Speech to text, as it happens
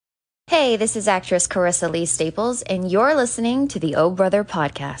Hey, this is actress Carissa Lee Staples, and you're listening to the Oh Brother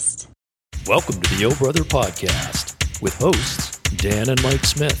Podcast. Welcome to the Oh Brother Podcast with hosts Dan and Mike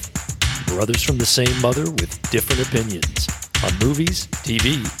Smith, brothers from the same mother with different opinions on movies,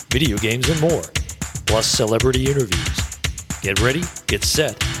 TV, video games, and more, plus celebrity interviews. Get ready, get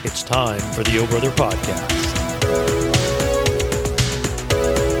set. It's time for the Oh Brother Podcast.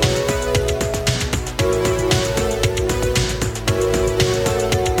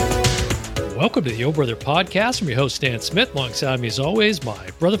 Welcome to the Oh Brother Podcast. I'm your host, Dan Smith. Alongside me, as always, my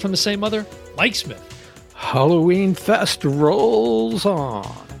brother from the same mother, Mike Smith. Halloween Fest rolls on.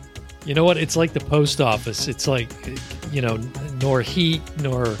 You know what? It's like the post office. It's like, nor heat,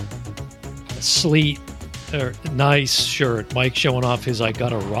 nor sleet, or nice shirt. Mike showing off his I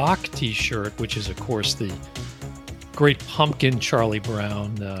Got a Rock t-shirt, which is, of course, the great pumpkin Charlie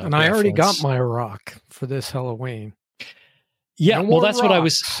Brown. And reference. I already got my rock for this Halloween. Yeah, No well, more that's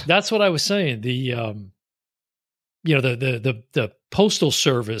what I was saying. The the Postal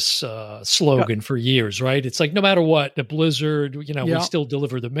Service slogan for years, right? It's like no matter what, the blizzard, we still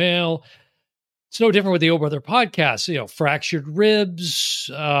deliver the mail. It's no different with the Oh Brother Podcast. Fractured ribs,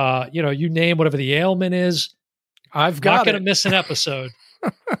 you name whatever the ailment is. I've got not going to miss an episode.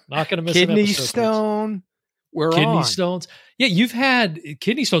 Not going to miss an episode. Kidney stone. Kidney stones. Yeah, you've had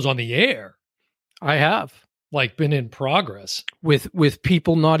kidney stones on the air. I have. Like been in progress with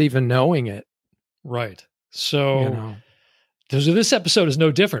people not even knowing it. Right. So this episode is no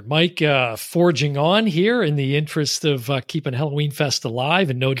different. Mike forging on here in the interest of keeping Halloween Fest alive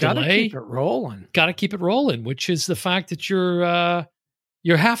and no delay. Gotta keep it rolling. Got to keep it rolling, which is the fact that you're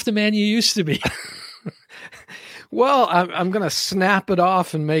half the man you used to be. Well, I'm going to snap it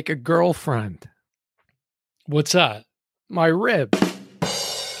off and make a girlfriend. What's that? My rib.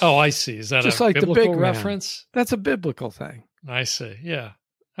 Oh, I see. Is that just a like biblical the big reference? That's a biblical thing. I see. Yeah.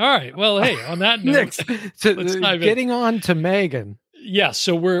 All right. Well, hey, on that note, getting on to M3GAN. Yeah,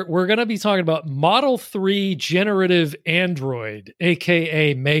 so we're going to be talking about Model 3 generative android,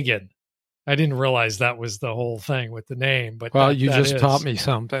 aka M3GAN. I didn't realize that was the whole thing with the name, but you just taught me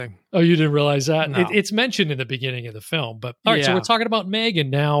something. Oh, you didn't realize that? No. It's mentioned in the beginning of the film, but all right. So we're talking about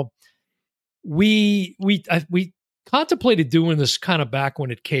M3GAN now. We contemplated doing this kind of back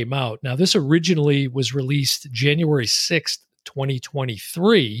when it came out. Now, this originally was released January 6th,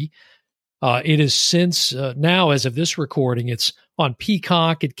 2023. It is since now, as of this recording, it's on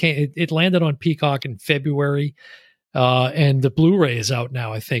Peacock. It landed on Peacock in February, and the Blu-ray is out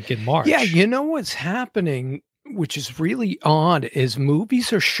now, I think, in March. Yeah, you know what's happening, which is really odd, is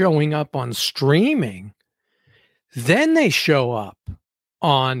movies are showing up on streaming. Then they show up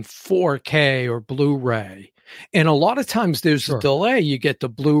on 4K or Blu-ray. And a lot of times there's a delay. You get the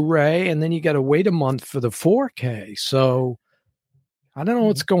Blu-ray and then you got to wait a month for the 4K. So I don't know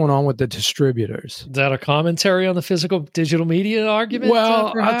what's going on with the distributors. Is that a commentary on the physical digital media argument?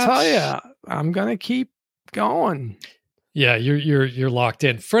 Well, I'll tell you, I'm going to keep going. Yeah, you're locked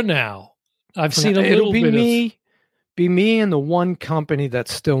in for now. I've seen a little bit be me and the one company that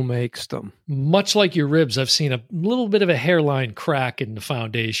still makes them. Much like your ribs, I've seen a little bit of a hairline crack in the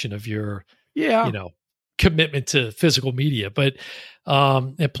foundation of your commitment to physical media, but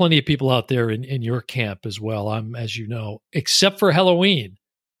and plenty of people out there in your camp as well. I'm, as you know, except for Halloween,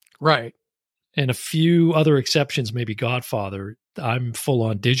 right, and a few other exceptions, maybe Godfather, I'm full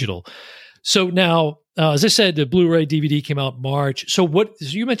on digital. So now, as I said, the Blu-ray DVD came out in March. So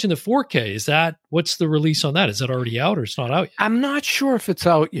you mentioned the 4K. What's the release on that? Is that already out or it's not out yet? I'm not sure if it's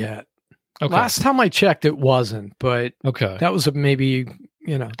out yet. Okay. Last time I checked, it wasn't, but that was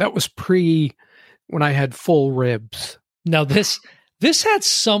that was pre when I had full ribs. Now this had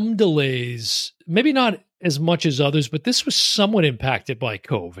some delays, maybe not as much as others, but this was somewhat impacted by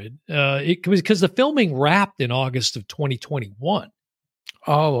COVID. It was because the filming wrapped in August of 2021.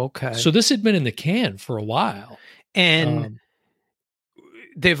 Oh, okay. So this had been in the can for a while. And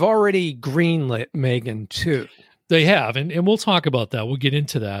they've already greenlit M3GAN too. They have, and we'll talk about that. We'll get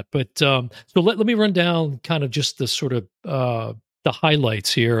into that. But so let me run down kind of just the sort of the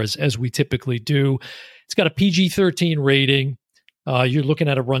highlights here as we typically do. It's got a PG-13 rating. You're looking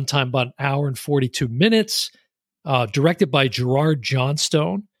at a runtime about an hour and 42 minutes. Directed by Gerard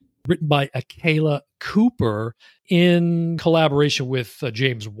Johnstone, written by Akela Cooper in collaboration with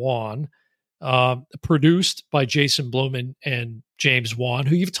James Wan. Produced by Jason Blum and James Wan,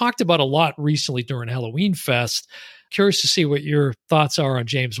 who you've talked about a lot recently during Halloween Fest. Curious to see what your thoughts are on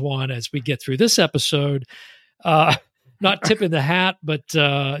James Wan as we get through this episode. Not tipping the hat, but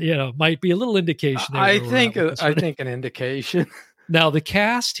might be a little indication there. I think an indication. Now the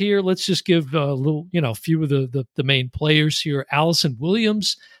cast here, let's just give a little, few of the main players here. Allison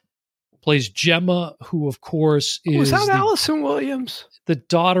Williams, plays Gemma, who, of course, Was is that Allison Williams? the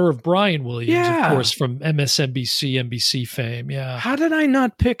daughter of Brian Williams, Yeah. of course, from MSNBC, NBC fame. Yeah. How did I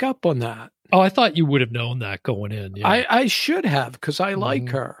not pick up on that? Oh, I thought you would have known that going in. Yeah. I should have, because I like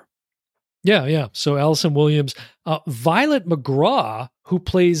her. Yeah, yeah. So Allison Williams, Violet McGraw, who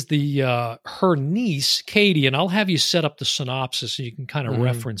plays the her niece Katie, and I'll have you set up the synopsis so you can kind of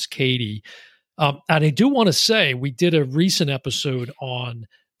reference Katie. And I do want to say we did a recent episode on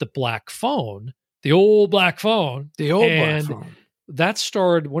the Black Phone, the old Black Phone, Black Phone. That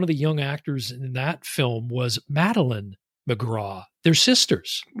starred one of the young actors in that film was Madeline McGraw. They're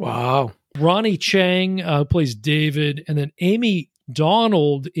sisters. Wow. Ronnie Chang plays David, and then Amy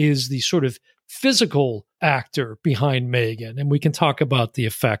Donald is the sort of physical actor behind M3GAN, and we can talk about the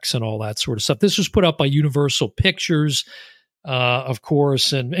effects and all that sort of stuff. This was put up by Universal Pictures, of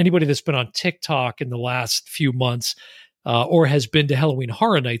course, and anybody that's been on TikTok in the last few months or has been to Halloween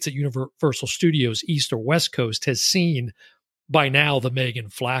Horror Nights at Universal Studios East or West Coast has seen by now the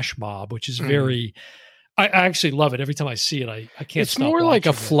M3GAN flash mob, which is very... I actually love it. Every time I see it, I can't stop. It's more like a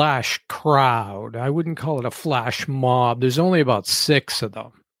it. flash crowd. I wouldn't call it a flash mob. There's only about 6 of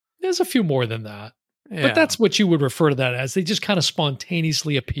them. There's a few more than that. Yeah. But that's what you would refer to that as. They just kind of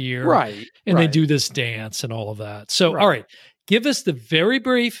spontaneously appear. Right. And they do this dance and all of that. So, all right. Give us the very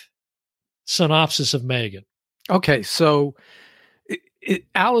brief synopsis of M3GAN. Okay. So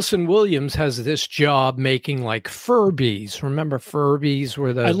Allison Williams has this job making like Furbies. Remember Furbies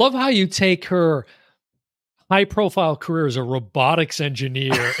were the... I love how you take her high-profile career as a robotics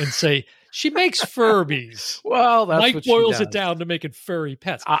engineer and say she makes Furbies. Well, that's Mike what boils she it down to making furry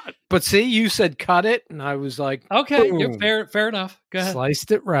pets. But see, you said cut it, and I was like, okay, boom. fair enough. Go ahead.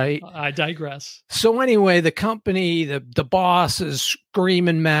 Sliced it right. I digress. So anyway, the company, the boss is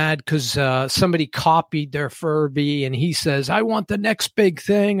screaming mad because somebody copied their Furby, and he says, I want the next big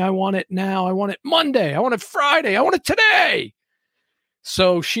thing. I want it now. I want it Monday. I want it Friday. I want it today.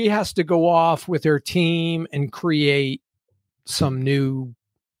 So she has to go off with her team and create some new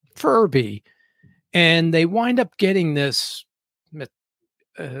Furby. And they wind up getting this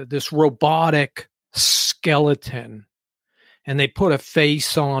robotic skeleton. And they put a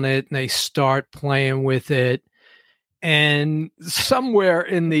face on it and they start playing with it. And somewhere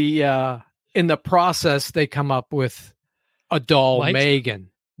in the process, they come up with a doll M3GAN.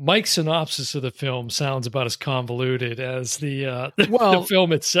 Mike's synopsis of the film sounds about as convoluted as the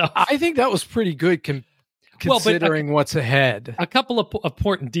film itself. I think that was pretty good considering what's ahead. A couple of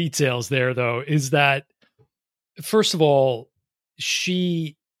important details there, though, is that, first of all,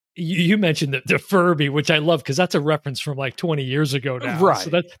 you mentioned the Furby, which I love because that's a reference from like 20 years ago now. Right.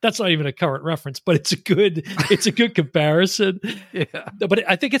 So that's not even a current reference, but it's a good comparison. Yeah. But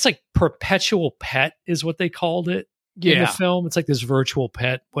I think it's like Perpetual Pet is what they called it. In the film. It's like this virtual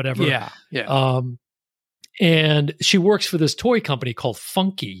pet, whatever. Yeah. Yeah. And she works for this toy company called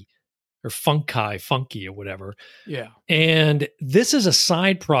Funky or Funky or whatever. Yeah. And this is a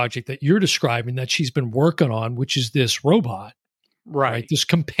side project that you're describing that she's been working on, which is this robot. Right. This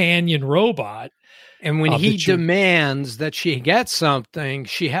companion robot. And when he demands that she get something,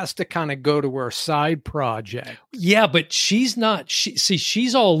 she has to kind of go to her side project. Yeah, but she's not.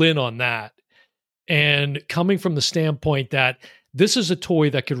 She's all in on that. And coming from the standpoint that this is a toy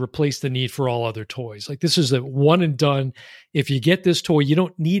that could replace the need for all other toys. Like this is a one and done. If you get this toy, you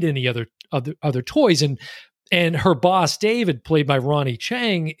don't need any other toys. And her boss, David, played by Ronnie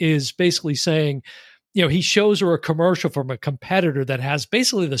Chang, is basically saying, he shows her a commercial from a competitor that has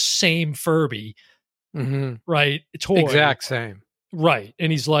basically the same Furby, right? Toy. Exact same. Right.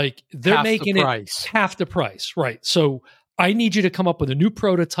 And he's like, they're making it half the price. Right. So I need you to come up with a new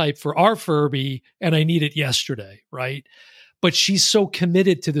prototype for our Furby, and I need it yesterday, right? But she's so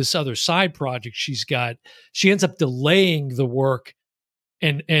committed to this other side project she's got, she ends up delaying the work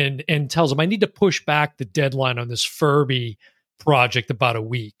and tells him, I need to push back the deadline on this Furby project about a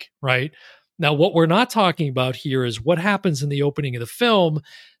week, right? Now, what we're not talking about here is what happens in the opening of the film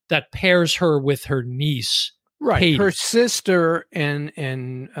that pairs her with her niece. Right. Katie. Her sister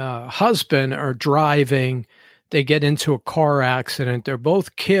and husband are driving. They get into a car accident. They're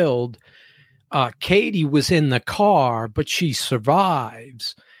both killed. Katie was in the car, but she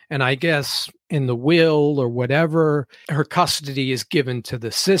survives. And I guess in the will or whatever, her custody is given to the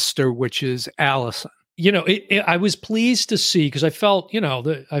sister, which is Allison. I was pleased to see, because I felt,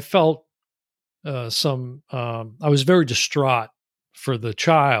 I was very distraught for the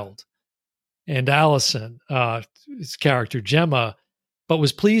child and Allison, his character Gemma, but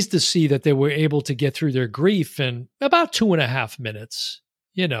was pleased to see that they were able to get through their grief in about 2.5 minutes.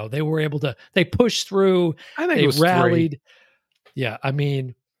 They were able to, they pushed through, I think they it was rallied. 3. Yeah. I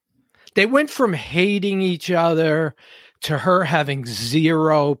mean, They went from hating each other to her having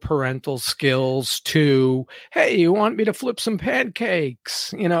zero parental skills to, hey, you want me to flip some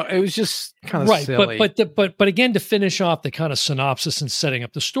pancakes? You know, it was just kind of right. silly. But again, to finish off the kind of synopsis and setting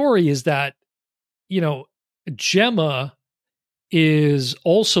up the story is that, you know, Gemma is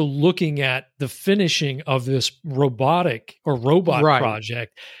also looking at the finishing of this robot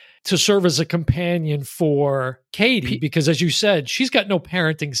project to serve as a companion for Katie, because as you said, she's got no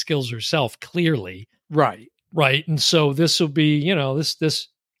parenting skills herself, clearly. Right. Right. And so this will be, you know,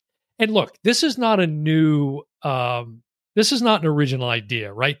 and look, this is not an original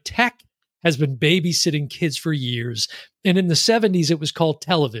idea, right? Tech has been babysitting kids for years. And in the 70s, it was called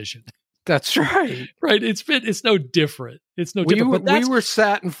television. That's right. Right. It's no different. It's no different. But we were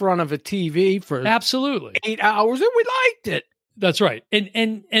sat in front of a TV for absolutely 8 hours and we liked it. That's right.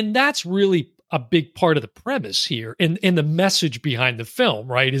 And that's really a big part of the premise here and the message behind the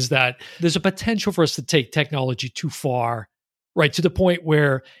film, right? Is that there's a potential for us to take technology too far, right? To the point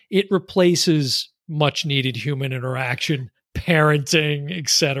where it replaces much needed human interaction, parenting, et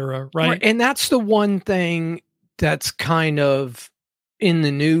cetera, right? And that's the one thing that's kind of in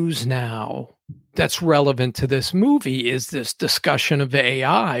the news now that's relevant to this movie is this discussion of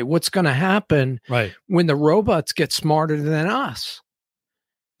AI. What's going to happen when the robots get smarter than us?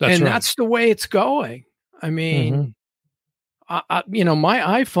 That's the way it's going. I mean, you know,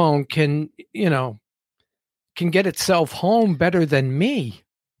 my iPhone can get itself home better than me.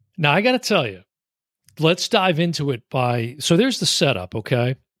 Now, I got to tell you, let's dive into it so there's the setup,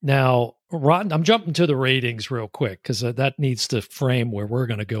 okay? Now, Rotten, I'm jumping to the ratings real quick because that needs to frame where we're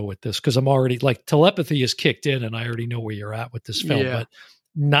going to go with this because I'm already, like, telepathy is kicked in and I already know where you're at with this film, but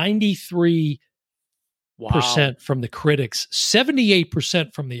 93% from the critics,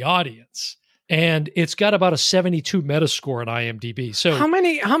 78% from the audience, and it's got about a 72 Metascore on IMDb. So how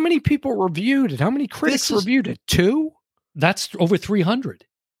many people reviewed it? How many critics reviewed it? 2? That's over 300.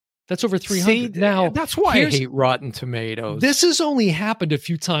 That's over 300. See, now, that's why I hate Rotten Tomatoes. This has only happened a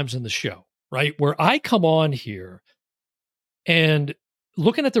few times in the show, right? Where I come on here and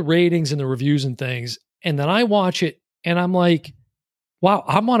looking at the ratings and the reviews and things, and then I watch it and I'm like, wow,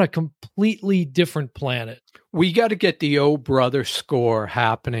 I'm on a completely different planet. We got to get the Oh Brother score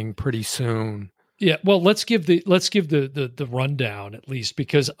happening pretty soon. Yeah, well, let's give the rundown at least,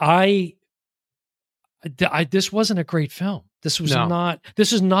 because this wasn't a great film. This is not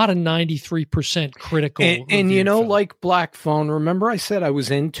a 93% critical. And you know, film. like Black Phone, remember I said I was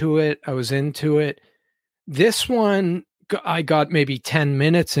into it. This one, I got maybe 10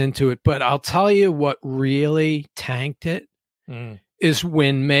 minutes into it, but I'll tell you what really tanked it is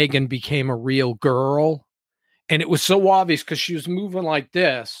when M3GAN became a real girl. And it was so obvious because she was moving like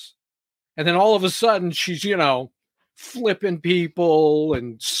this. And then all of a sudden she's, you know, flipping people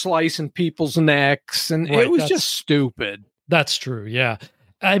and slicing people's necks. And it was just stupid. That's true. Yeah.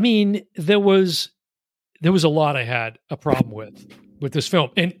 I mean, there was a lot I had a problem with this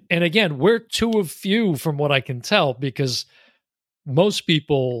film. And again, we're two of few from what I can tell, because most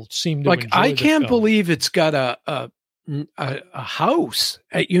people seem to enjoy I can't film. believe it's got a house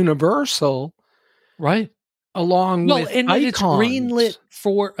at Universal. Right. Along with and Icons. It's greenlit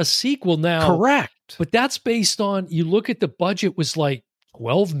for a sequel now. Correct. But that's based on, you look at the budget was like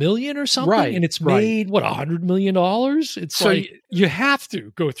 12 million or something, right, and it's made $100 million. It's so like you have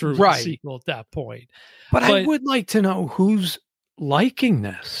to go through the sequel at that point. But I would like to know who's liking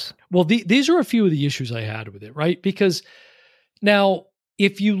this. Well, these are a few of the issues I had with it, right? Because now,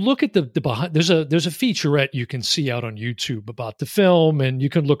 if you look at the behind, there's a featurette you can see out on YouTube about the film, and you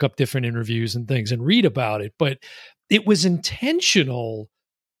can look up different interviews and things and read about it. But it was intentional.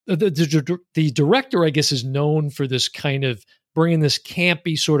 The director, I guess, is known for this kind of bringing this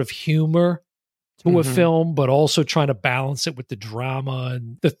campy sort of humor to a film, but also trying to balance it with the drama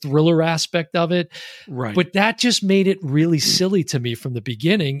and the thriller aspect of it. Right. But that just made it really silly to me from the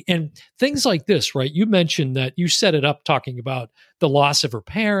beginning. And things like this, right? You mentioned that you set it up talking about the loss of her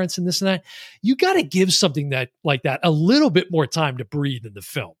parents and this and that. You got to give something like that a little bit more time to breathe in the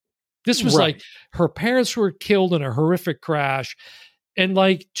film. This was like her parents were killed in a horrific crash, and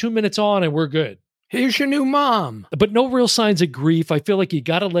like 2 minutes on and we're good. Here's your new mom. But no real signs of grief. I feel like you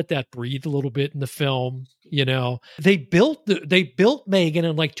got to let that breathe a little bit in the film. You know, they built M3GAN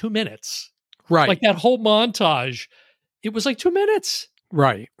in like 2 minutes. Right. Like that whole montage, it was like 2 minutes.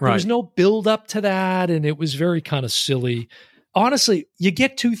 Right. There was no build up to that. And it was very kind of silly. Honestly, you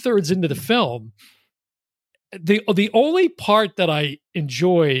get 2/3 into the film. The only part that I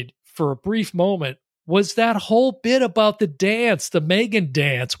enjoyed for a brief moment was that whole bit about the dance, the M3GAN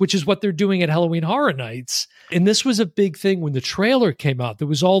dance, which is what they're doing at Halloween Horror Nights. And this was a big thing when the trailer came out. There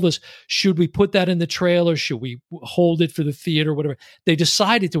was all this, should we put that in the trailer? Should we hold it for the theater? Whatever. They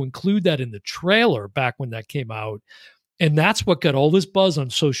decided to include that in the trailer back when that came out. And that's what got all this buzz on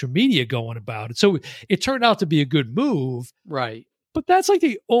social media going about it. So it turned out to be a good move. Right. But that's like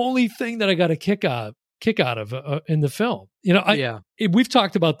the only thing that I got a kick out of in the film. You know, we've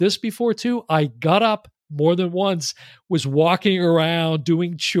talked about this before too. I got up more than once, was walking around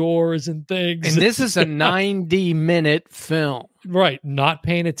doing chores and things. And this is a 90-minute film. Right. Not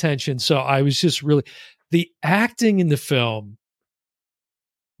paying attention. So I was just really, the acting in the film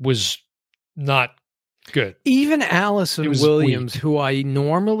was not good. Even Allison Williams, weak, who I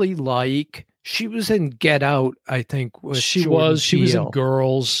normally like, she was in Get Out, I think. She was in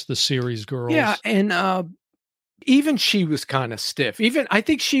Girls, the series Girls. Yeah, and even she was kind of stiff. Even I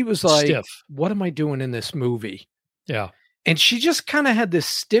think she was like, stiff. What am I doing in this movie? Yeah. And she just kind of had this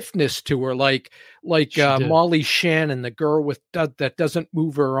stiffness to her, like Molly Shannon, the girl with that doesn't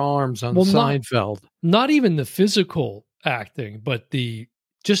move her arms on Seinfeld. Not even the physical acting, but the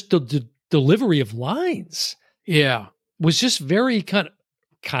delivery of lines. Yeah. Was just very kind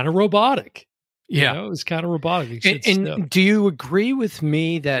of robotic. Yeah. You know, it was kind of robotic. And do you agree with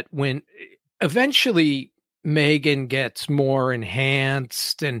me that when eventually M3GAN gets more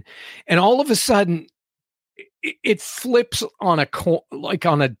enhanced and all of a sudden it flips on a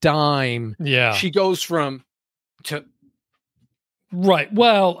dime. Yeah. She goes from to. Right.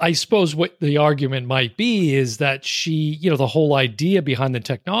 Well, I suppose what the argument might be is that she, the whole idea behind the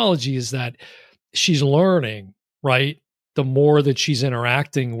technology is that she's learning, right? The more that she's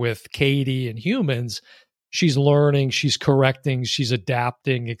interacting with Katie and humans, she's learning, she's correcting, she's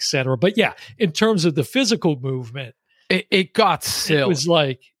adapting, etc. But yeah, in terms of the physical movement, it got silly. It was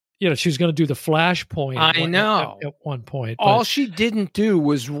like, she was going to do the flashpoint. I know. At one point. All she didn't do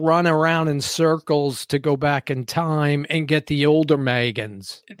was run around in circles to go back in time and get the older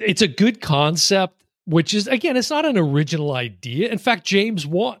M3GANs. It's a good concept, which is, again, it's not an original idea. In fact, James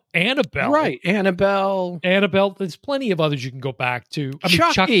Wan, Annabelle. Right, Annabelle. There's plenty of others you can go back to. I mean,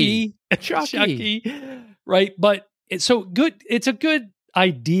 Chucky. Right, but it's so good. It's a good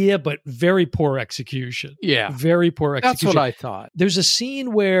idea, but very poor execution. Yeah. Very poor execution. That's what I thought. There's a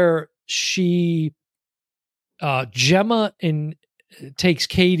scene where Gemma takes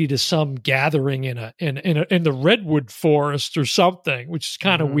Katie to some gathering in the redwood forest or something, which is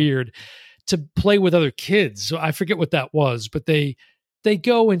kind of weird, to play with other kids. So I forget what that was, but they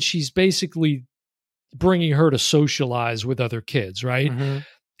go and she's basically bringing her to socialize with other kids, right? Mm-hmm.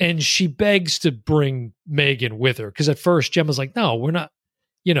 And she begs to bring M3GAN with her because at first Gemma's like, no, we're not,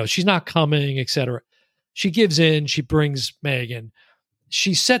 she's not coming, etc. She gives in, she brings M3GAN.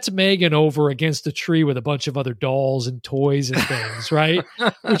 She sets M3GAN over against a tree with a bunch of other dolls and toys and things, right?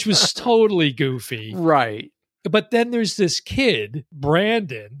 Which was totally goofy. Right. But then there's this kid,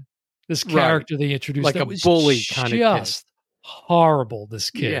 Brandon, this character they introduced. Like that a was bully kind of kid. Just horrible,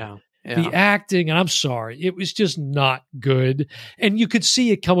 this kid. Yeah. The acting, and I'm sorry, it was just not good. And you could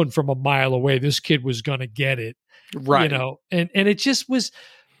see it coming from a mile away. This kid was going to get it. Right. And it just was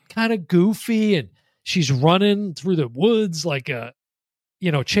kind of goofy. And she's running through the woods like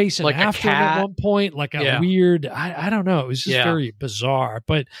chasing like after him at one point, like a weird, I don't know. It was just very bizarre.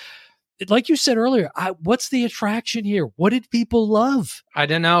 But like you said earlier, what's the attraction here? What did people love? I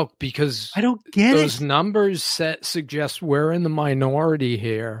don't know, because I don't get those numbers suggest we're in the minority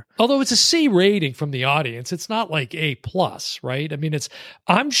here. Although it's a C rating from the audience, it's not like A+, right? I mean,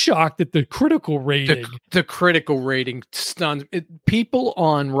 I'm shocked that the critical rating. The critical rating stuns. People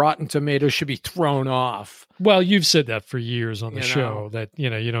on Rotten Tomatoes should be thrown off. Well, you've said that for years on the show that,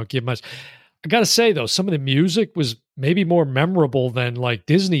 you don't give much. I got to say, though, some of the music was maybe more memorable than like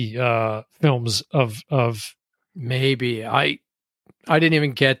Disney films of. Maybe. I didn't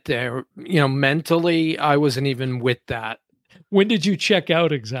even get there. Mentally, I wasn't even with that. When did you check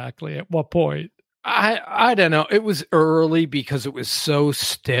out exactly? At what point? I don't know. It was early because it was so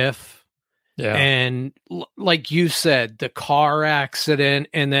stiff. Yeah. And like you said, the car accident,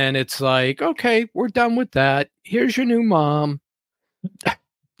 and then it's like, okay, we're done with that. Here's your new mom.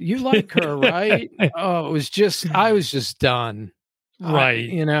 You like her, right? Oh, I was just done. Right.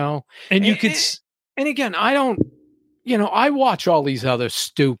 And you could, and again, I don't, I watch all these other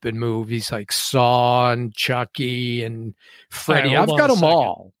stupid movies like Saw and Chucky and Freddy. I've got them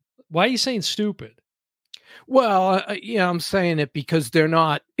all. Why are you saying stupid? Well, I'm saying it because they're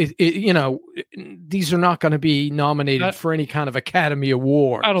not, these are not going to be nominated for any kind of Academy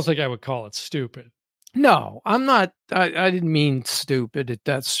Award. I don't think I would call it stupid. No, I'm not. I didn't mean stupid.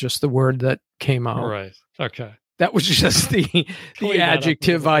 That's just the word that came out. Right. Okay. That was just the Clean that up a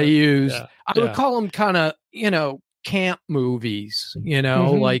adjective little I bit. used. Yeah. I would call them kind of, camp movies,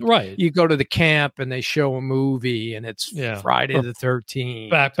 like right. you go to the camp and they show a movie and it's Friday Or the 13th.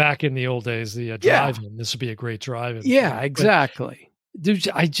 Back in the old days, the drive-in. This would be a great drive-in. Yeah, exactly. But, dude,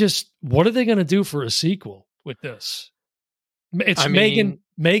 what are they going to do for a sequel with this? It's M3GAN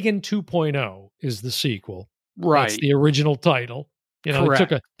 2.0 is the sequel. Right. That's the original title.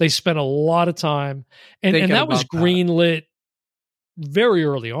 They spent a lot of time and that was greenlit very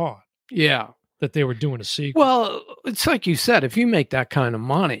early on. Yeah. That they were doing a sequel. Well, it's like you said, if you make that kind of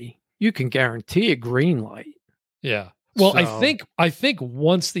money, you can guarantee a green light. Yeah. Well, so, I think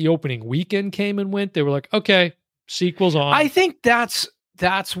once the opening weekend came and went, they were like, okay, sequel's on. I think that's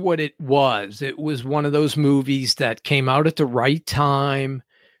what it was. It was one of those movies that came out at the right time,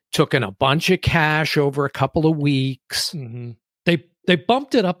 took in a bunch of cash over a couple of weeks. Mm-hmm. They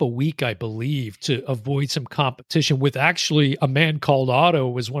bumped it up a week, I believe, to avoid some competition with actually A Man Called Otto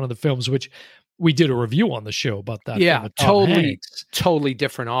was one of the films which we did a review on the show about that. Yeah, totally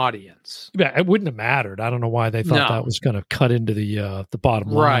different audience. Yeah, it wouldn't have mattered. I don't know why they thought that was going to cut into the bottom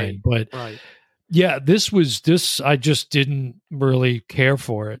line. But yeah, this. I just didn't really care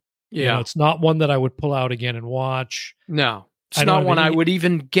for it. Yeah, it's not one that I would pull out again and watch. No, it's not one I would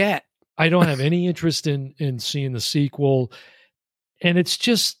even get. I don't have any interest in seeing the sequel, and it's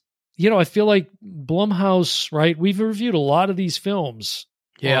just I feel like Blumhouse. Right, we've reviewed a lot of these films.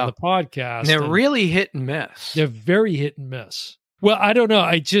 On the podcast. They're really hit and miss. They're very hit and miss. Well, I don't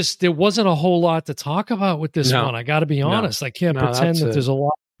know. There wasn't a whole lot to talk about with this one. I got to be honest. I can't pretend that there's a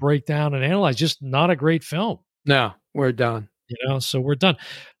lot to break down and analyze. Just not a great film. No, we're done. So we're done.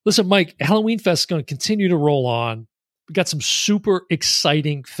 Listen, Mike, Halloween Fest is going to continue to roll on. We got some super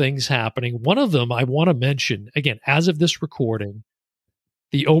exciting things happening. One of them I want to mention, again, as of this recording,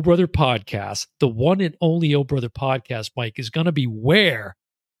 the Oh Brother podcast, the one and only Oh Brother podcast, Mike, is going to be where?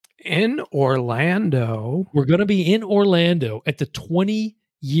 In Orlando. We're going to be in Orlando at the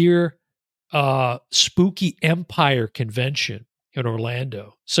 20-year Spooky Empire convention in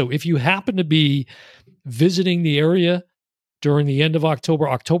Orlando. So if you happen to be visiting the area during the end of October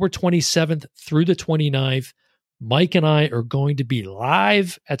 27th through the 29th, Mike and I are going to be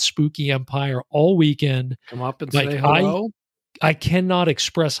live at Spooky Empire all weekend. Come up and say hello. I cannot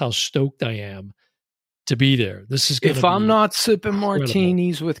express how stoked I am to be there. This is going to be I'm not sipping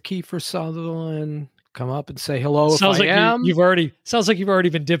martinis with Kiefer Sutherland, come up and say hello. Sounds like you've already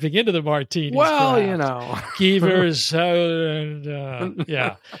been dipping into the martinis. Well, Kiefer's,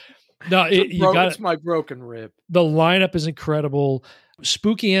 yeah. No, it's my broken rib. The lineup is incredible.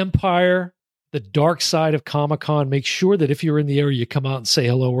 Spooky Empire, the dark side of Comic-Con. Make sure that if you're in the area, you come out and say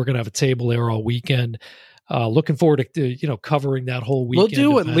hello. We're going to have a table there all weekend. Looking forward to covering that whole weekend.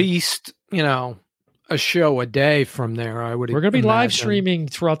 We'll do at least a show a day from there. We're going to be live streaming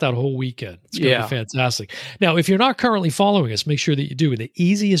throughout that whole weekend. It's going to be fantastic. Now, if you're not currently following us, make sure that you do. The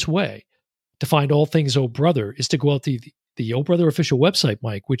easiest way to find all things Oh Brother is to go out to the Oh Brother official website,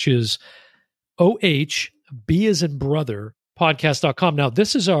 Mike, which is OHB as in brother podcast.com. Now,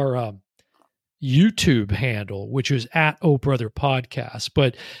 this is our YouTube handle, which is at Oh Brother Podcast,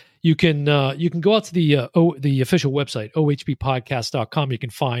 but you can go out to the official website, ohbpodcast.com. You can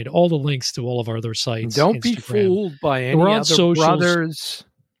find all the links to all of our other sites. Don't Instagram. Be fooled by any other socials, brothers.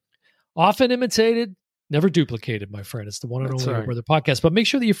 Often imitated, never duplicated, my friend. It's the one and only Brother Podcast. But make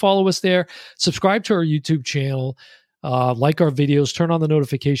sure that you follow us there. Subscribe to our YouTube channel. Like our videos. Turn on the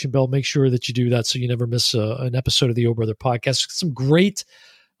notification bell. Make sure that you do that so you never miss an episode of the Oh Brother Podcast. Some great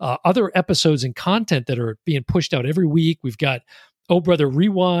other episodes and content that are being pushed out every week. We've got Oh Brother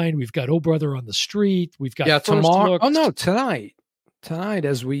Rewind. We've got Oh Brother on the Street. We've got tomorrow. Oh no, tonight.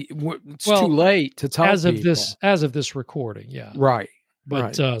 It's too late to tell as people. As of this recording. Yeah. Right.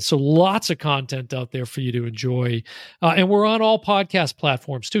 But so lots of content out there for you to enjoy. And we're on all podcast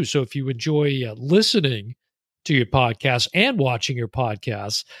platforms too. So if you enjoy listening to your podcast and watching your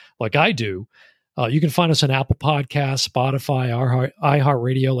podcasts like I do, you can find us on Apple Podcasts, Spotify,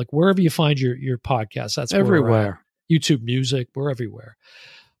 iHeartRadio, like wherever you find your podcasts. That's everywhere. YouTube Music, we're everywhere.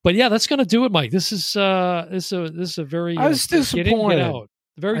 But yeah, that's going to do it, Mike. This is a very. I was disappointed. Get out.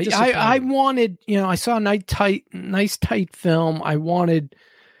 Very disappointed. I wanted, I saw a nice tight film. I wanted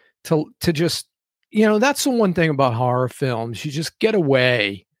to just, that's the one thing about horror films. You just get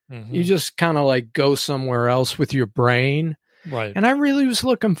away. Mm-hmm. You just kind of like go somewhere else with your brain. Right. And I really was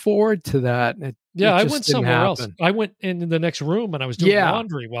looking forward to that. I went somewhere else. I went in the next room and I was doing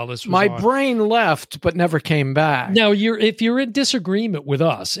laundry while this was on. Brain left, but never came back. Now, if you're in disagreement with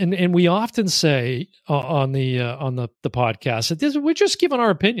us, and we often say on the podcast that we're just giving our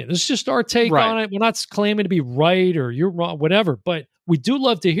opinion. It's just our take on it. We're not claiming to be right or you're wrong, whatever. But we do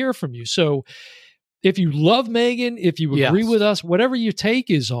love to hear from you. So if you love M3GAN, if you agree with us, whatever your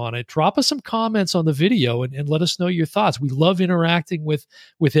take is on it, drop us some comments on the video and let us know your thoughts. We love interacting with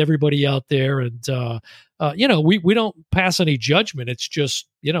everybody out there. And, we don't pass any judgment. It's just,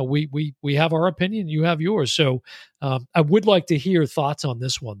 we have our opinion, you have yours. So I would like to hear thoughts on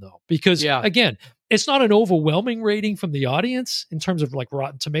this one, though, because, again, it's not an overwhelming rating from the audience in terms of like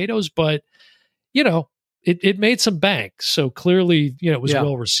Rotten Tomatoes, but, it made some bank. So clearly, it was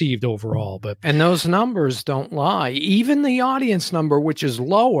well received overall. And those numbers don't lie. Even the audience number, which is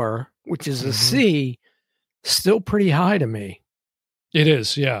lower, which is a C, still pretty high to me. It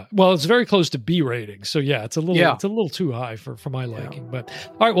is, yeah. Well, it's very close to B rating. So it's a little too high for my liking. But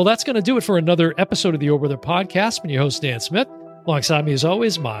all right, well, that's going to do it for another episode of the Oh Brother Podcast. I'm your host, Dan Smith. Alongside me, as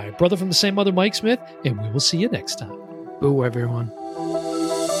always, my brother from the same mother, Mike Smith, and we will see you next time. Boo, everyone.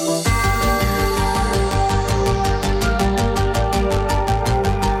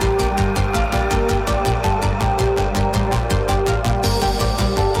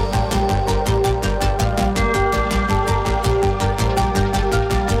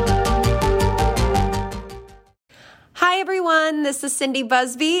 Hi, everyone. This is Cindy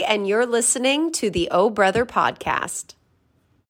Busby, and you're listening to the Oh Brother Podcast.